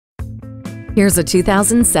Here's a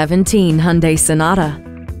 2017 Hyundai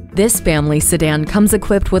Sonata. This family sedan comes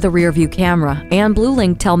equipped with a rear-view camera and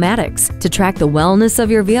BlueLink telematics to track the wellness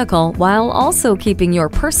of your vehicle while also keeping your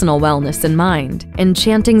personal wellness in mind.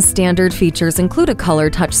 Enchanting standard features include a color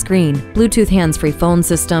touchscreen, Bluetooth hands-free phone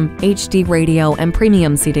system, HD radio, and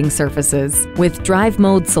premium seating surfaces. With Drive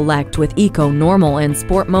Mode Select with Eco, Normal, and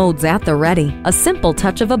Sport modes at the ready, a simple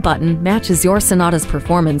touch of a button matches your Sonata's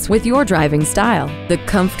performance with your driving style. The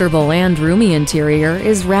comfortable and roomy interior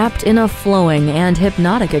is wrapped in a flowing and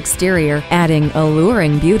hypnotic exterior, adding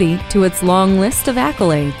alluring beauty to its long list of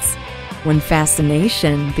accolades. When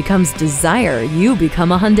fascination becomes desire, you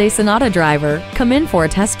become a Hyundai Sonata driver. Come in for a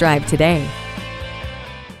test drive today.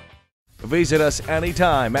 Visit us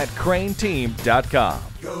anytime at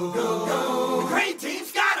crainteam.com.